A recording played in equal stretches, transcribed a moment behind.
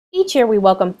Each year we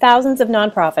welcome thousands of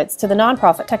nonprofits to the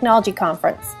Nonprofit Technology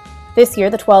Conference. This year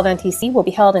the 12 NTC will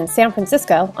be held in San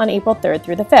Francisco on April 3rd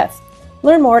through the 5th.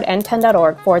 Learn more at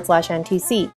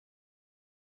nten.org/NTC.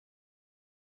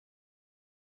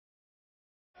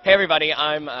 Hey everybody,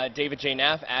 I'm David J.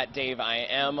 Neff at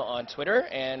DaveIM on Twitter,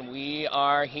 and we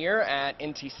are here at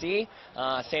NTC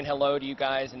saying hello to you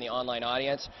guys in the online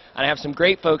audience. And I have some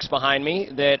great folks behind me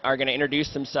that are going to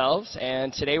introduce themselves,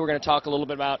 and today we're going to talk a little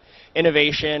bit about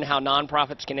innovation, how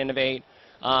nonprofits can innovate,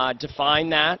 define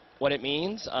that, what it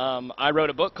means. I wrote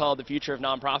a book called The Future of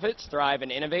Nonprofits, Thrive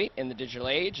and Innovate in the Digital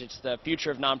Age. It's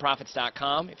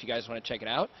thefutureofnonprofits.com if you guys want to check it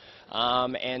out.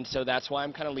 And so that's why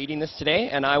I'm kind of leading this today,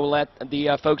 and I will let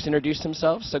the folks introduce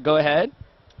themselves, so go ahead.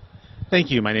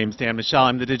 Thank you. My name is Michel.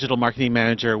 I'm the Digital Marketing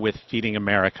Manager with Feeding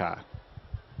America.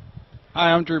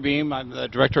 Hi, I'm Drew Beam. I'm the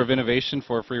Director of Innovation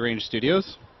for Free Range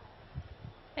Studios.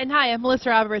 And hi, I'm Melissa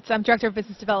Roberts. I'm Director of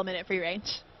Business Development at Free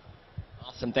Range.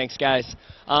 Awesome. Thanks, guys.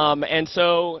 And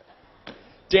so,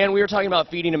 Dan, we were talking about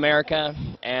Feeding America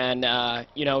and,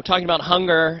 talking about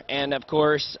hunger. And, of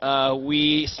course,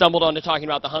 we stumbled onto talking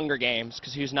about the Hunger Games,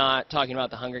 because who's not talking about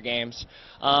the Hunger Games?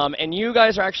 And you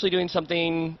guys are actually doing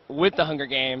something with the Hunger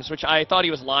Games, which I thought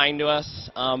he was lying to us,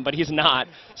 but he's not.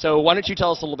 So why don't you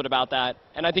tell us a little bit about that?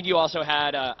 And I think you also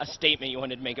had a statement you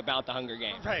wanted to make about the Hunger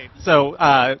Games. Right. So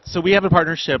we have a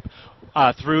partnership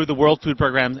through the World Food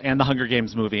Program and the Hunger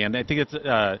Games movie. And I think it's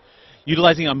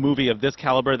utilizing a movie of this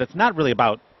caliber that's not really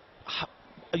about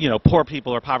poor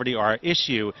people or poverty or our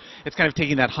issue. It's kind of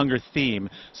taking that hunger theme.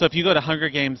 So if you go to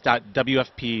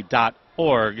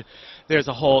hungergames.wfp.org, there's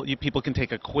a whole, people can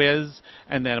take a quiz,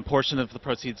 and then a portion of the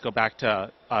proceeds go back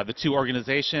to the two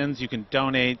organizations. You can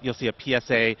donate. You'll see a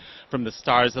PSA from the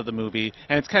stars of the movie.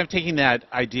 And it's kind of taking that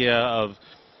idea of,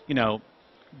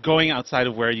 going outside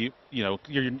of where your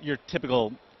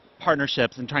typical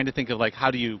partnerships and trying to think of like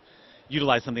how do you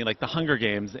utilize something like the Hunger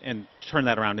Games and turn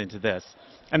that around into this.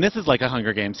 And this is like a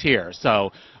Hunger Games here.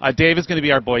 So Dave is going to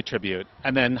be our boy tribute,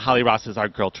 and then Holly Ross is our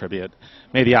girl tribute.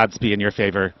 May the odds be in your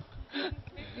favor.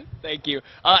 Thank you.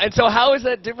 And so how is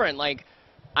that different?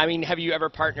 Have you ever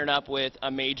partnered up with a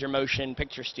major motion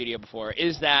picture studio before?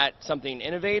 Is that something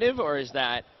innovative, or is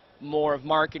that more of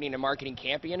marketing, and marketing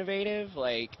can't be innovative?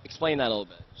 Explain that a little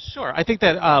bit. Sure. I think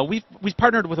that we've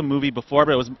partnered with a movie before,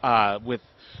 but it was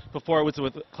before it was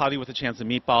with Cloudy with a Chance of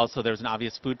Meatballs, so there was an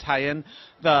obvious food tie-in.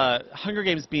 The Hunger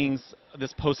Games being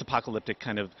this post-apocalyptic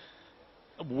kind of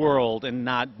world and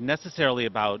not necessarily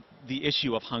about the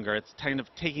issue of hunger. It's kind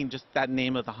of taking just that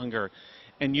name of the hunger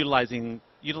and utilizing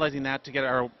that to get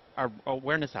our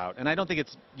awareness out. And I don't think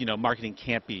it's, marketing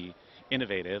can't be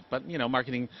innovative, but,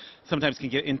 marketing sometimes can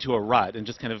get into a rut and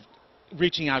just kind of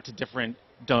reaching out to different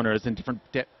donors and different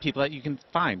people that you can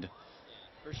find.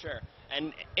 For sure.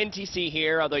 And NTC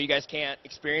here, although you guys can't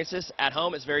experience this at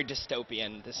home, is very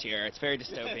dystopian this year. It's very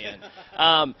dystopian.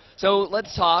 So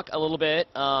let's talk a little bit.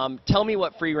 Tell me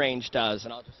what Free Range does,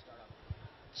 and I'll just start off.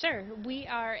 Sure. We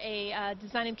are a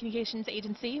design and communications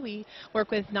agency. We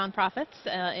work with nonprofits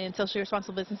and socially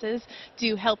responsible businesses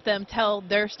to help them tell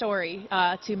their story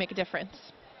to make a difference.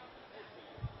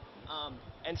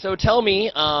 And so tell me,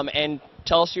 and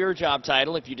tell us your job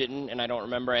title if you didn't, and I don't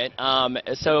remember it.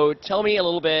 So tell me a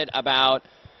little bit about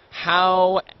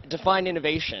define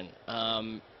innovation.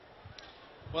 Well,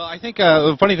 I think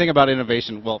the funny thing about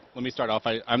innovation, well, let me start off.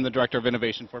 I'm the Director of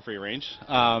Innovation for Free Range.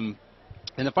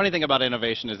 And the funny thing about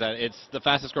innovation is that it's the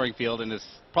fastest growing field and is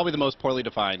probably the most poorly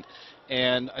defined.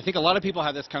 And I think a lot of people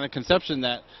have this kind of conception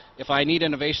that if I need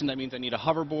innovation, that means I need a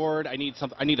hoverboard, I need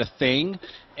a thing.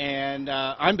 And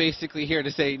I'm basically here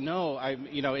to say, no,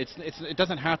 it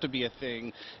doesn't have to be a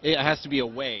thing. It has to be a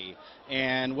way.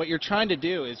 And what you're trying to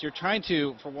do is you're trying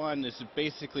to, for one, is to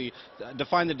basically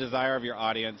define the desire of your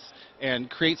audience and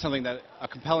create something a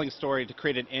compelling story to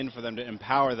create an end for them, to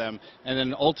empower them, and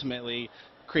then ultimately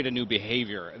create a new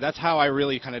behavior. That's how I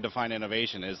really kind of define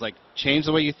innovation, is change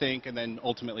the way you think and then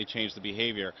ultimately change the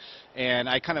behavior. And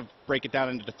I kind of break it down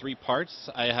into three parts.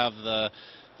 I have the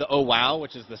oh wow,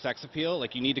 which is the sex appeal.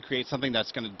 You need to create something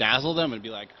that's going to dazzle them and be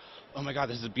like, oh my god,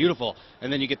 this is beautiful.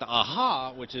 And then you get the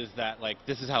aha, which is that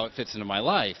this is how it fits into my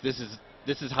life. This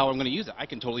is how I'm going to use it. I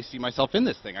can totally see myself in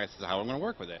this thing. This is how I'm going to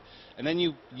work with it. And then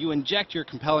you inject your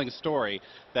compelling story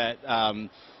that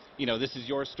this is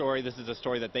your story, this is a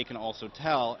story that they can also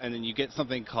tell, and then you get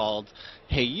something called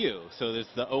Hey You. So there's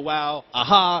the oh wow,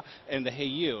 aha, and the Hey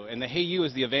You. And the Hey You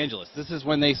is the evangelist. This is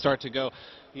when they start to go,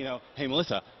 hey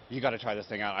Melissa, you got to try this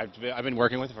thing out. I've been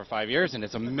working with it for 5 years, and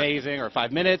it's amazing, or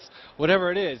 5 minutes,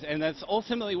 whatever it is. And that's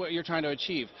ultimately what you're trying to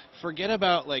achieve. Forget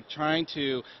about like trying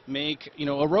to make, you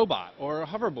know, a robot or a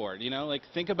hoverboard. You know, like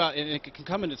think about it, and it can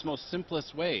come in its most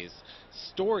simplest ways.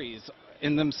 Stories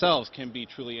in themselves can be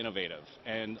truly innovative,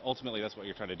 and ultimately that's what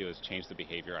you're trying to do, is change the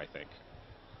behavior, I think.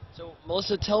 So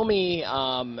Melissa, tell me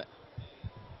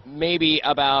maybe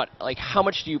about like how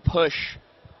much do you push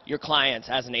your clients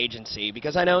as an agency?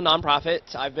 Because I know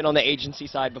nonprofits, I've been on the agency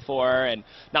side before, and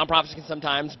nonprofits can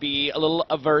sometimes be a little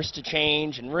averse to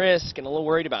change and risk and a little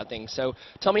worried about things. So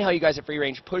tell me how you guys at Free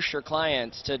Range push your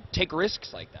clients to take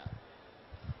risks like that.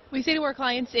 We say to our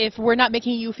clients, if we're not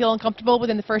making you feel uncomfortable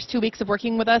within the first 2 weeks of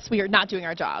working with us, we are not doing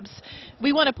our jobs.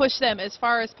 We want to push them as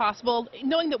far as possible,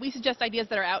 knowing that we suggest ideas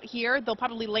that are out here. They'll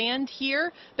probably land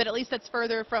here, but at least that's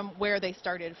further from where they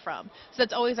started from. So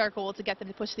that's always our goal, to get them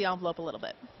to push the envelope a little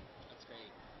bit. That's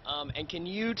great. And can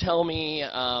you tell me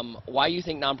why you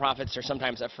think nonprofits are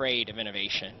sometimes afraid of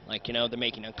innovation? Like, you know, they're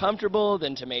making it uncomfortable,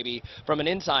 then to maybe from an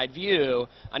inside view.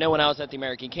 I know when I was at the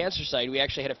American Cancer Society, we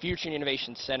actually had a Future and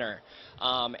Innovation Center,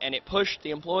 and it pushed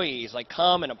the employees, like,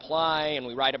 come and apply, and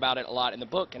we write about it a lot in the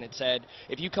book, and it said,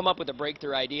 if you come up with a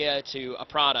breakthrough idea to a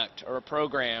product or a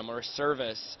program or a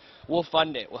service, we'll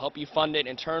fund it. We'll help you fund it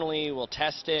internally, we'll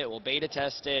test it, we'll beta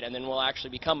test it, and then we'll actually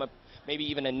become maybe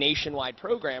even a nationwide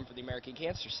program for the American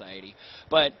Cancer Society.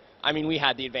 But, I mean, we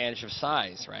had the advantage of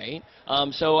size, right?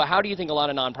 So how do you think a lot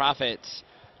of nonprofits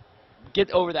get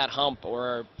over that hump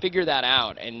or figure that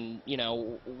out? And, you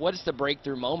know, what's the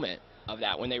breakthrough moment of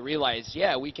that when they realize,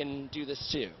 yeah, we can do this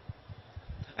too?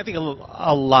 I think a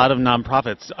lot of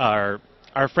nonprofits are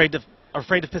afraid of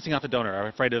pissing off a donor, are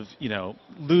afraid of, you know,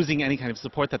 losing any kind of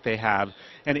support that they have,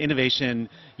 and innovation,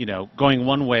 you know, going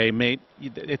one way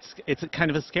it's kind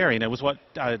of a scary. And it was what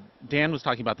Dan was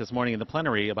talking about this morning in the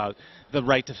plenary about the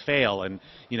right to fail, and,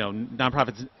 you know,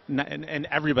 nonprofits and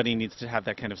everybody needs to have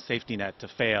that kind of safety net to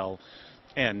fail.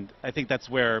 And I think that's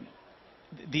where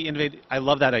I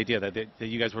love that idea that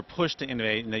you guys were pushed to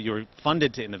innovate and that you were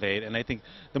funded to innovate, and I think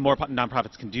the more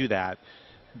nonprofits can do that,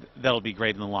 that'll be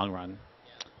great in the long run.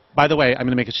 By the way, I'm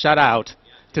going to make a shout out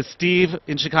to Steve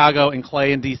in Chicago and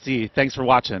Clay in DC. Thanks for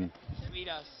watching. Tweet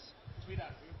us.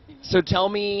 So tell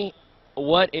me,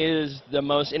 what is the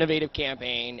most innovative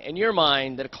campaign in your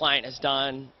mind that a client has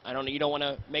done? I don't know, you don't want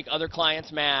to make other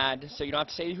clients mad, so you don't have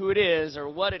to say who it is or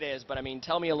what it is, but I mean,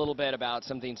 tell me a little bit about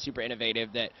something super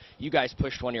innovative that you guys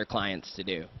pushed one of your clients to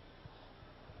do.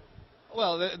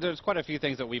 Well, there's quite a few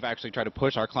things that we've actually tried to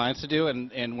push our clients to do,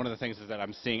 and one of the things is that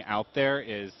I'm seeing out there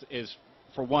is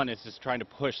for one, it's just trying to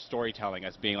push storytelling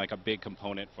as being like a big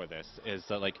component for this, is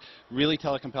to like really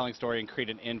tell a compelling story and create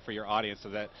an end for your audience so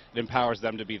that it empowers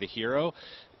them to be the hero.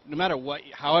 No matter what,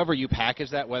 however you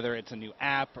package that, whether it's a new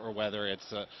app or whether it's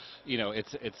a, you know,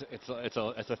 it's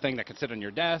a thing that can sit on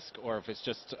your desk, or if it's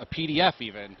just a PDF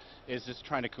even, is just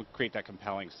trying to create that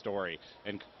compelling story.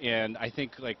 And I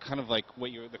think like kind of like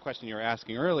the question you were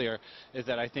asking earlier is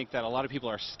that I think that a lot of people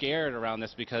are scared around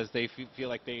this because they feel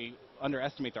like they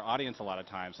underestimate their audience a lot of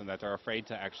times, and that they're afraid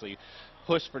to actually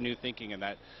push for new thinking, and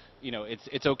that, you know,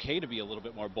 it's okay to be a little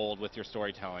bit more bold with your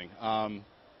storytelling.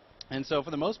 And so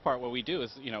for the most part, what we do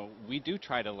is, you know, we do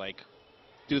try to like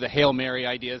do the Hail Mary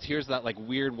ideas. Here's that like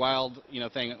weird, wild, you know,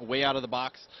 thing way out of the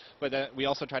box, but we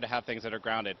also try to have things that are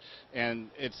grounded. And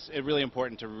it's really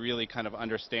important to really kind of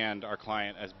understand our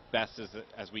client as best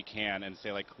as we can, and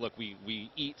say like, look, we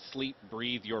eat, sleep,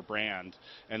 breathe your brand,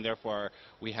 and therefore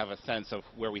we have a sense of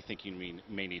where we think you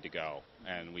may need to go,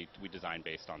 and we design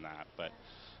based on that. But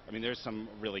I mean, there's some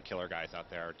really killer guys out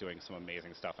there doing some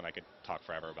amazing stuff, and I could talk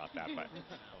forever about that. But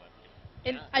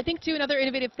And I think, too, another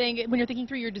innovative thing when you're thinking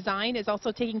through your design is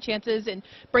also taking chances and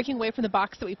breaking away from the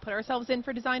box that we put ourselves in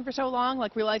for design for so long,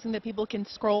 like realizing that people can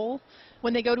scroll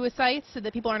when they go to a site, so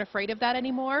that people aren't afraid of that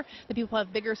anymore, that people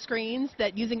have bigger screens,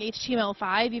 that using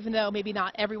HTML5, even though maybe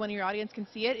not everyone in your audience can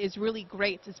see it, is really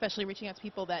great, especially reaching out to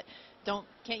people that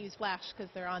can't use Flash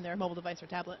because they're on their mobile device or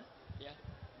tablet. Yeah.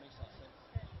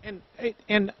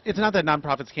 And it's not that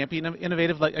nonprofits can't be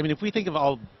innovative. Like, I mean, if we think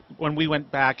of when we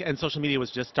went back and social media was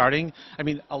just starting, I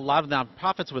mean, a lot of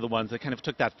nonprofits were the ones that kind of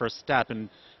took that first step and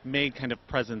made kind of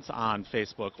presence on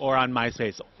Facebook or on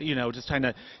MySpace, you know, just trying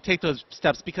to take those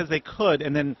steps because they could.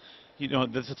 And then, you know,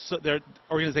 their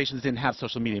organizations didn't have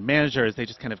social media managers. They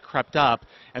just kind of crept up.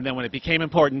 And then when it became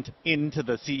important into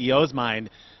the CEO's mind,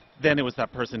 then it was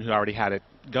that person who already had it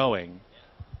going.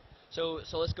 So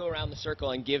let's go around the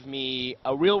circle and give me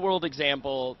a real-world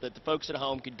example that the folks at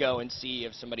home could go and see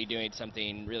of somebody doing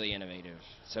something really innovative.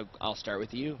 So I'll start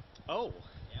with you. Oh.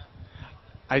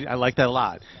 Yeah. I like that a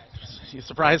lot.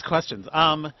 Surprise questions.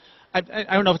 I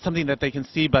don't know if it's something that they can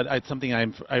see, but it's something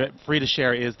I'm free to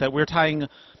share, is that we're tying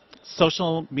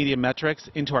social media metrics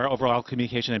into our overall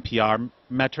communication and PR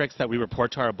metrics that we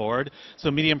report to our board.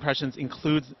 So media impressions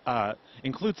includes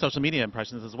social media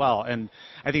impressions as well. And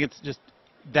I think it's just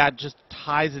that just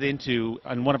ties it into,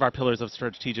 and one of our pillars of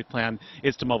strategic plan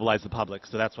is to mobilize the public.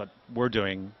 So that's what we're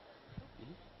doing.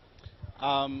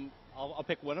 I'll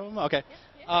pick one of them. Okay.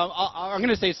 I'm going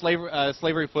to say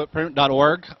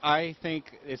slaveryfootprint.org. I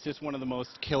think it's just one of the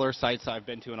most killer sites I've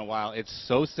been to in a while. It's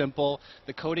so simple.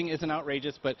 The coding isn't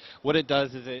outrageous, but what it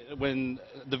does is when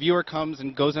the viewer comes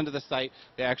and goes into the site,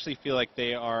 they actually feel like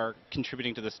they are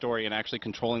contributing to the story and actually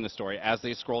controlling the story. As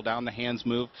they scroll down, the hands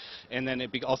move, and then it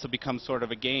also becomes sort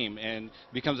of a game and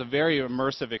becomes a very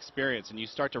immersive experience. And you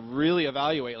start to really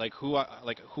evaluate who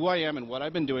I am and what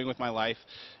I've been doing with my life,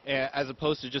 as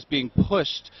opposed to just being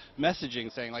pushed messaging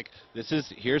saying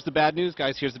here's the bad news,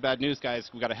 guys, here's the bad news, guys,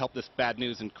 we've got to help this bad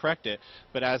news and correct it,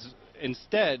 but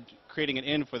instead creating an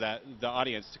in for the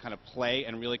audience to kind of play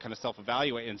and really kind of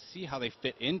self-evaluate and see how they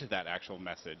fit into that actual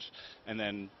message. And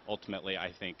then ultimately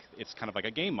I think it's kind of like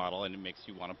a game model, and it makes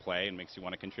you want to play and makes you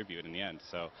want to contribute in the end.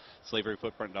 So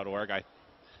slaveryfootprint.org,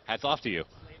 hats off to you.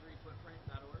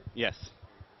 Slaveryfootprint.org? Yes.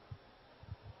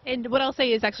 And what I'll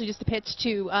say is actually just a pitch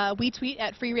to we tweet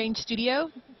at Free Range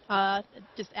Studio,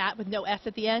 just with no S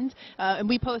at the end, and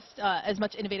we post as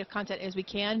much innovative content as we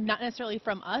can, not necessarily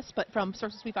from us, but from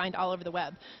sources we find all over the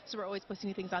web. So we're always posting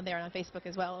new things on there and on Facebook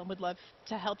as well, and would love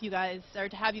to help you guys, or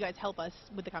to have you guys help us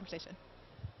with the conversation.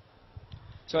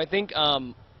 So I think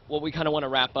what we kind of want to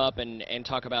wrap up and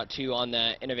talk about too on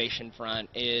the innovation front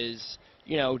is,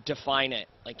 define it.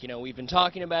 We've been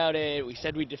talking about it, we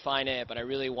said we'd define it, but I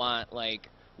really want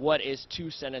what is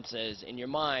 2 sentences in your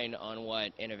mind on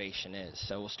what innovation is?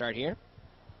 So we'll start here.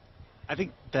 I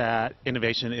think that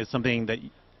innovation is something that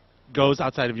goes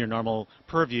outside of your normal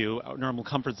purview, normal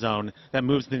comfort zone, that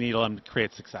moves the needle and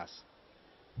creates success.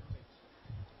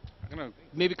 I'm going to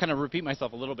maybe kind of repeat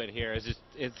myself a little bit here.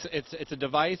 It's a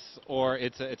device, or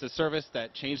it's a service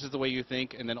that changes the way you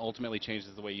think and then ultimately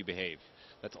changes the way you behave.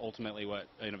 That's ultimately what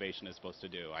innovation is supposed to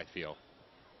do, I feel.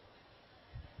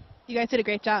 You guys did a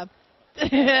great job.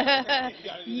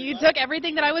 You took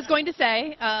everything that I was going to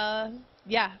say.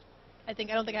 Yeah, I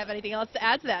don't think I have anything else to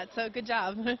add to that, so good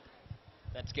job.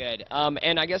 That's good.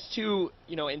 And I guess, too,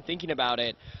 in thinking about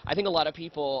it, I think a lot of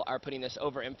people are putting this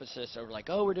overemphasis over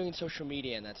oh, we're doing social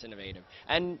media and that's innovative.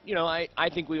 And, I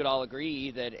think we would all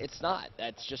agree that it's not.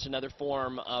 That's just another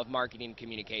form of marketing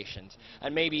communications.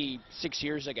 And maybe 6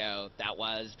 years ago that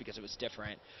was, because it was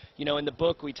different. In the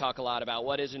book we talk a lot about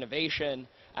what is innovation,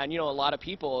 and, a lot of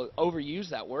people overuse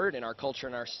that word in our culture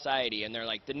and our society, and they're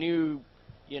like, the new,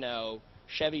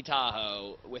 Chevy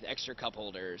Tahoe with extra cup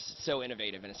holders, so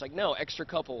innovative. And it's no, extra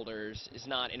cup holders is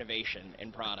not innovation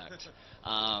in product.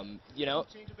 It didn't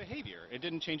change a behavior. It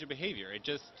didn't change a behavior. It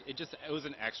was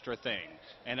an extra thing.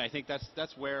 And I think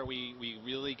that's where we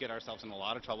really get ourselves in a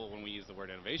lot of trouble when we use the word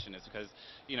innovation, is because,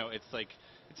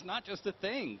 it's not just a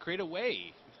thing. Create a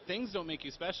way. Things don't make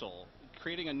you special.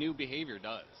 Creating a new behavior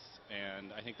does.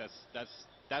 And I think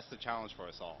that's the challenge for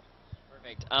us all.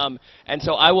 Perfect. And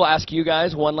so I will ask you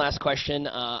guys one last question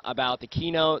about the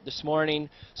keynote this morning.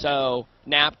 So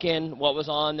napkin, what was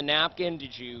on the napkin?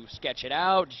 Did you sketch it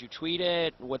out? Did you tweet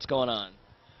it? What's going on?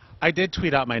 I did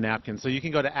tweet out my napkin, so you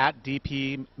can go to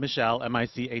 @DPMichel,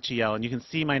 M-I-C-H-E-L, and you can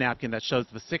see my napkin that shows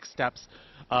the 6 steps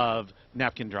of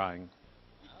napkin drawing.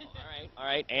 Oh, all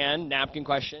right. And napkin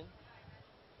question?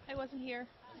 I wasn't here.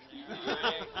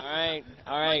 All right.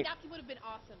 Napkin would have been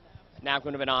awesome, though. Napkin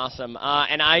would have been awesome.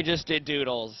 And I just did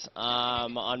doodles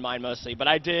on mine mostly. But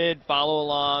I did follow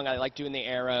along. I like doing the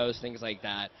arrows, things like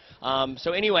that.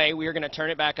 So anyway, we are going to turn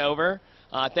it back over.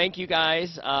 Thank you,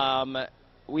 guys.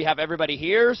 We have everybody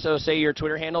here, so say your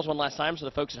Twitter handles one last time so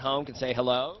the folks at home can say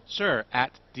hello. Sure,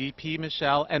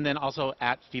 @DPMichel, and then also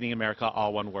 @FeedingAmerica,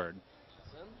 all one word.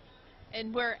 Awesome.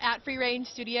 And we're at Free Range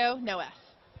Studio, no S.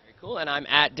 Cool, and I'm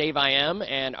 @DaveIM,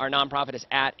 and our nonprofit is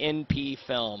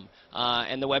 @NPFilm.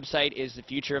 And the website is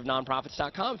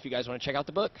thefutureofnonprofits.com if you guys want to check out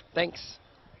the book. Thanks.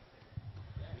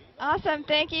 Awesome.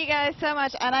 Thank you guys so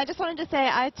much. And I just wanted to say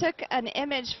I took an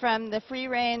image from the Free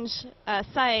Range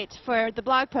site for the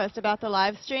blog post about the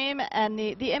live stream, and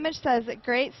the image says that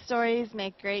great stories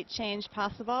make great change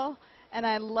possible. And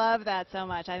I love that so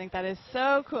much. I think that is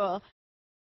so cool.